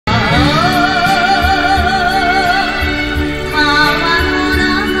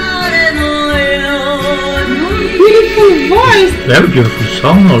Very beautiful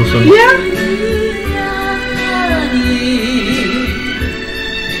song also. Yeah.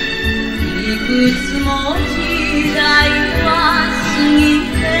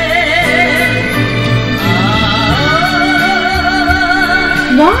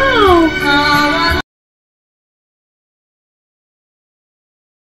 Wow.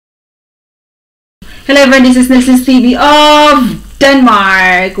 Hello everyone, this is NielsensTv of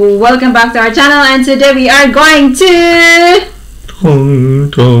Denmark. Welcome back to our channel, and today we are going to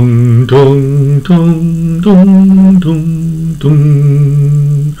Dong, dong, dong, dong, dong, dong,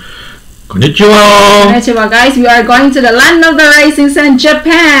 dong. Konnichiwa! Konnichiwa guys, we are going to the land of the rising sun,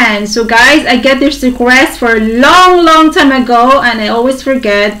 Japan. So guys, I get this request for a long time ago and I always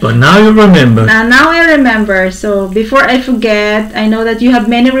forget. But now you remember. And now I remember. So before I forget, I know that you have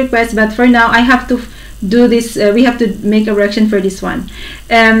many requests, but for now I have to do this. We have to make a reaction for this one.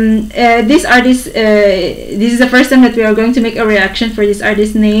 This artist, this is the first time that we are going to make a reaction for this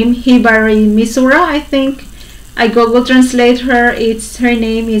artist name, Hibarimisora, I think. I Google translate her. Her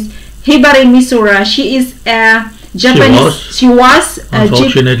name is Hibarimisora. She is a Japanese. She was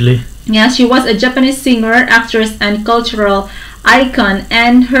unfortunately. She was a Japanese singer, actress, and cultural icon.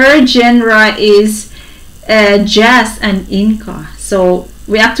 And her genre is jazz and Inca. So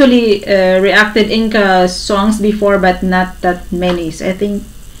we actually reacted Inca songs before, but not that many. So I think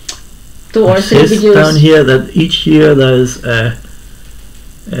 2 or 3 videos. Down here that each year there's a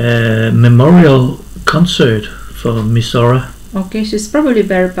memorial concert for Misora. Okay, she's probably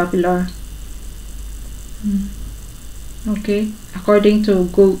very popular. Okay, according to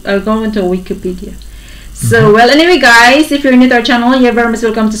Google, going to Wikipedia. So well, anyway guys, if you're new to our channel, you're very much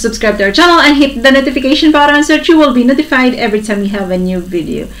welcome to subscribe to our channel and hit the notification button so that you will be notified every time we have a new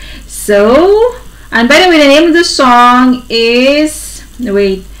video. So, and by the way, the name of the song is,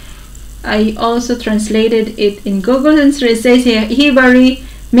 wait, I also translated it in Google, and so it says here, Hibari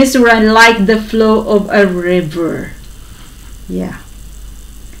Misora, like the flow of a river. Yeah.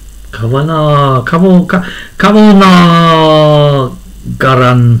川の流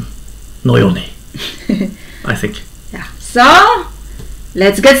れのようにI think. Yeah. So,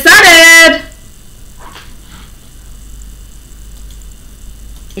 let's get started!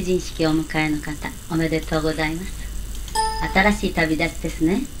 成人式をお迎えの方、おめでとうございます。新しい旅立ちです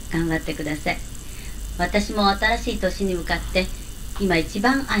ね。頑張ってください。私も新しい年に向かって今一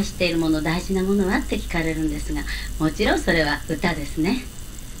番愛しているもの、大事なものはって聞かれるんですが、もちろんそれは歌ですね。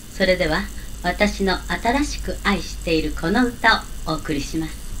それでは私の新しく愛しているこの歌をお送りしま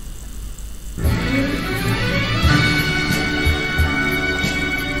す。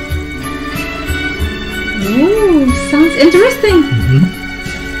Oh, sounds interesting.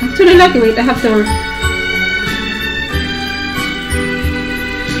 Actually, like it. Wait, I have to.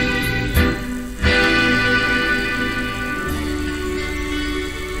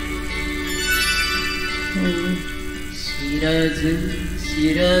知らず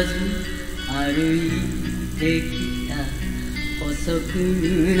知らず歩いてきた細く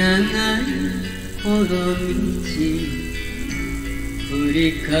長いこの道、振り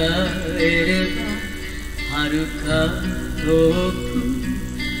返れば遥か遠く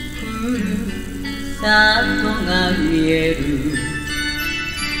ふるさとが見える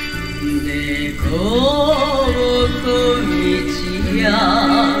でこぼこ道や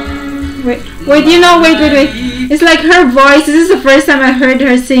Wait, you know, wait. It's like her voice. This is the first time I heard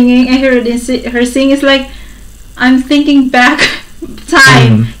her singing. I heard her sing. It's like I'm thinking back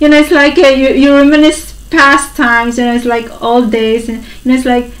time. You know, it's like you reminisce past times. You know, it's like old days. And you know, it's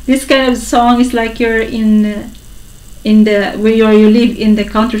like this kind of song is like you're in the where you live in the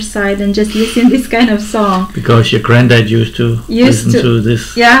countryside and just listen this kind of song. Because your granddad used to listen to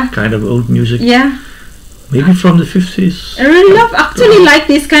this kind of old music. Yeah. Maybe from the 50s. I really actually like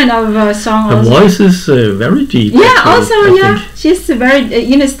this kind of song. Her voice is very deep. Yeah, actually, also, she's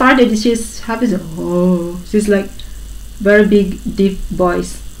very, started, she's having, she's like very big, deep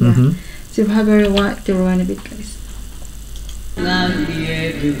voice. Yeah. So have her to run a bit, guys.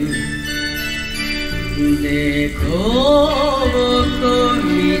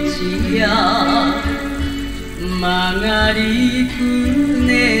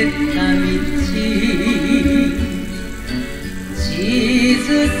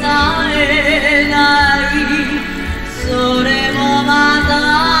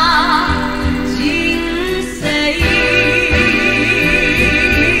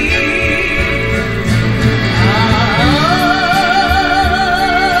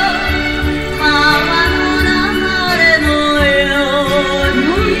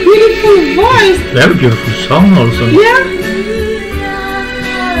 Voice. Very beautiful song also. Yeah.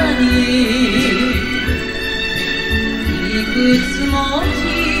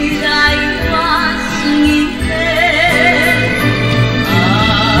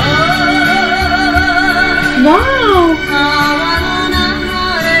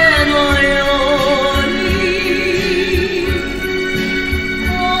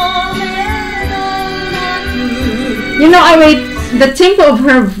 know, I wait. The tempo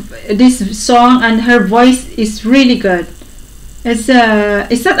of this song and her voice is really good. It's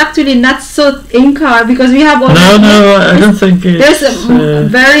not actually not so Inca because we have. No, I don't think it's.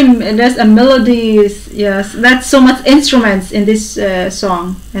 There's a melody. Yes, that's so much instruments in this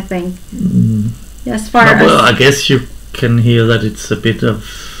song. I think. As far as. Well, I guess you can hear that it's a bit of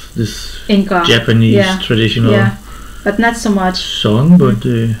this Inca. Japanese traditional. Yeah, but not so much. Song, but.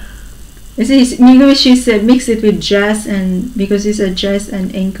 Maybe she's mixed it with jazz, and because he's a jazz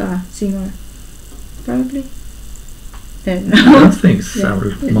and Inca singer, probably. I don't think it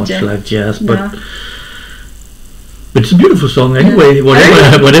sounded much like jazz, but it's a beautiful song anyway.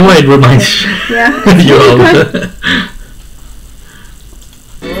 Whatever it reminds you of.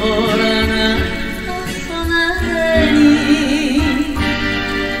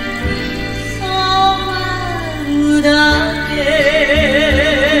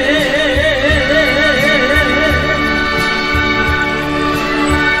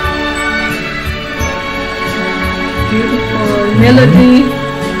 Melody.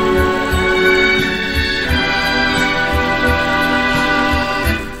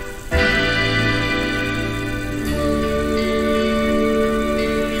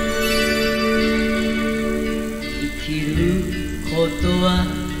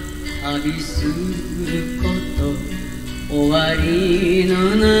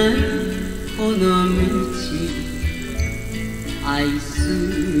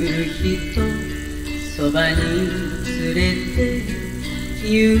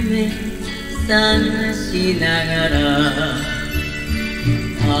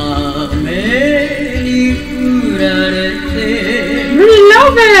 Really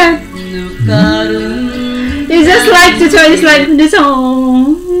love it. It's just like it's like this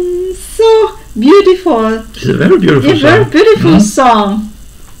song, so beautiful. It's a very beautiful song. Very beautiful song.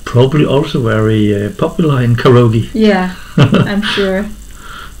 Probably also very popular in karaoke. Yeah, I'm sure.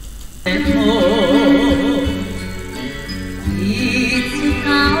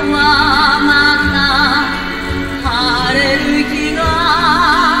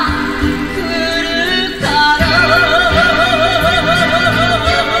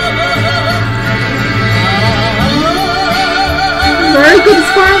 Very good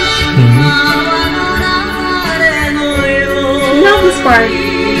part. Love this part.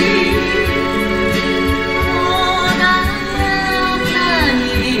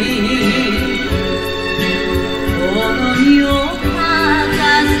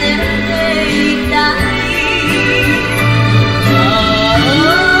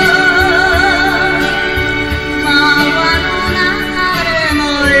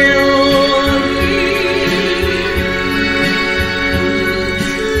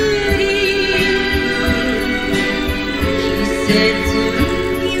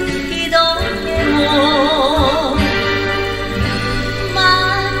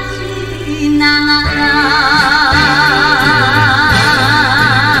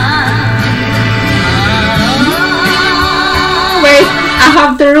 I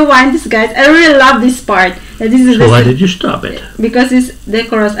have to rewind this, guys. I really love this part. So why did you stop it? Because it's the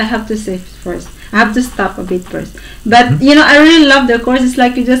chorus. I have to say first. I have to stop a bit first. But you know, I really love the chorus. It's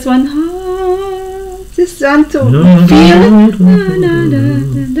like you just want to feel it.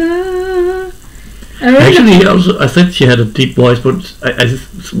 Actually, also, I think she had a deep voice, but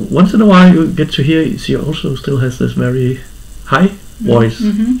once in a while you get to hear she also still has this very high voice.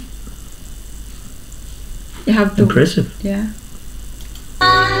 You have to. Impressive. Yeah.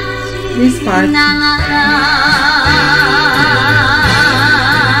 This part.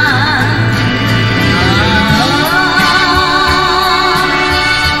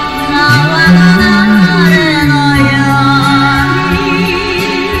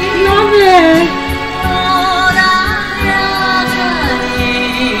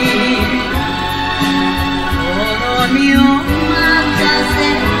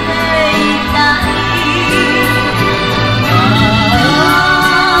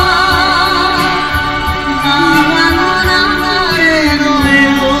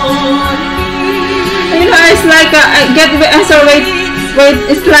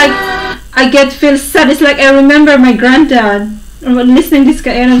 It's like I feel sad. It's like I remember my granddad listening this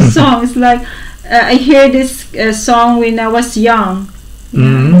kind of song. It's like I hear this song when I was young.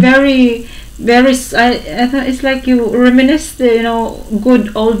 Very I thought it's like you reminisce the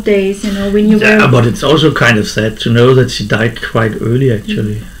good old days. When you were. But it's also kind of sad to know that she died quite early,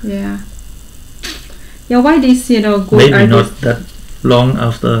 actually. Yeah. Why this good maybe artist? Not that long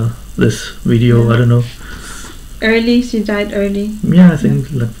after this video. I don't know. Early, she died early. Yeah, I think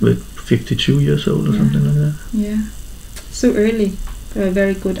like with 52 years old or something like that. Yeah, so early for a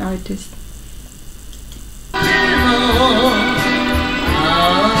very good artist.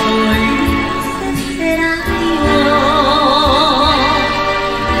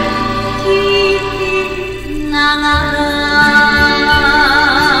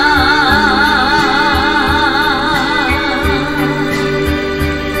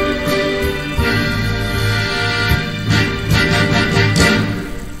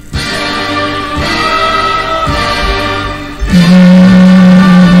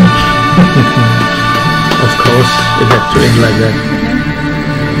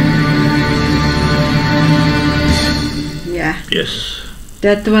 Yes.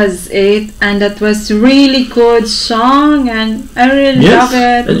 That was it, and that was really good song, and I really love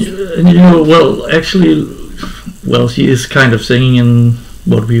it. And you know, well, actually, well, she is kind of singing in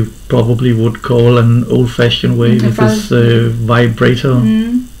what we probably would call an old-fashioned way with this vibrato.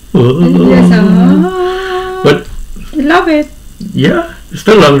 But I love it. Yeah, I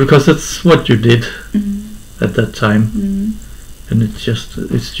still love it because that's what you did at that time, and it's just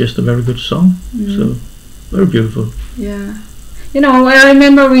a very good song. So very beautiful. Yeah. You know, I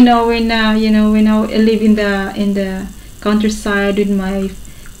remember when I live in the countryside with my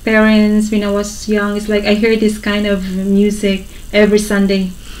parents when I was young. It's like I hear this kind of music every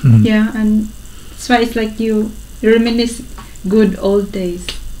Sunday. Yeah, and that's why it's like you reminisce good old days.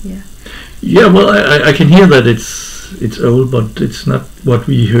 Yeah. Yeah, well, I can hear that it's old, but it's not what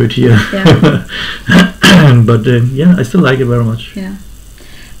we heard here. Yeah. But yeah, I still like it very much. Yeah.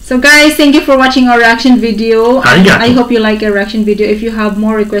 So guys, thank you for watching our reaction video. I hope you like our reaction video. If you have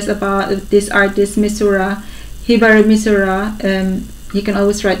more requests about this artist, Misora, Hibari Misora, you can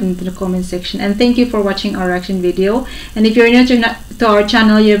always write into the comment section. And thank you for watching our reaction video. And if you're new to our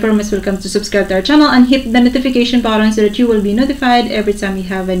channel, you're very much welcome to subscribe to our channel and hit the notification button so that you will be notified every time we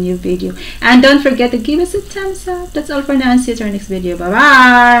have a new video. And don't forget to give us a thumbs up. That's all for now, and see you to our next video. Bye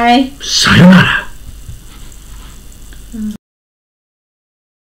bye. Sayonara.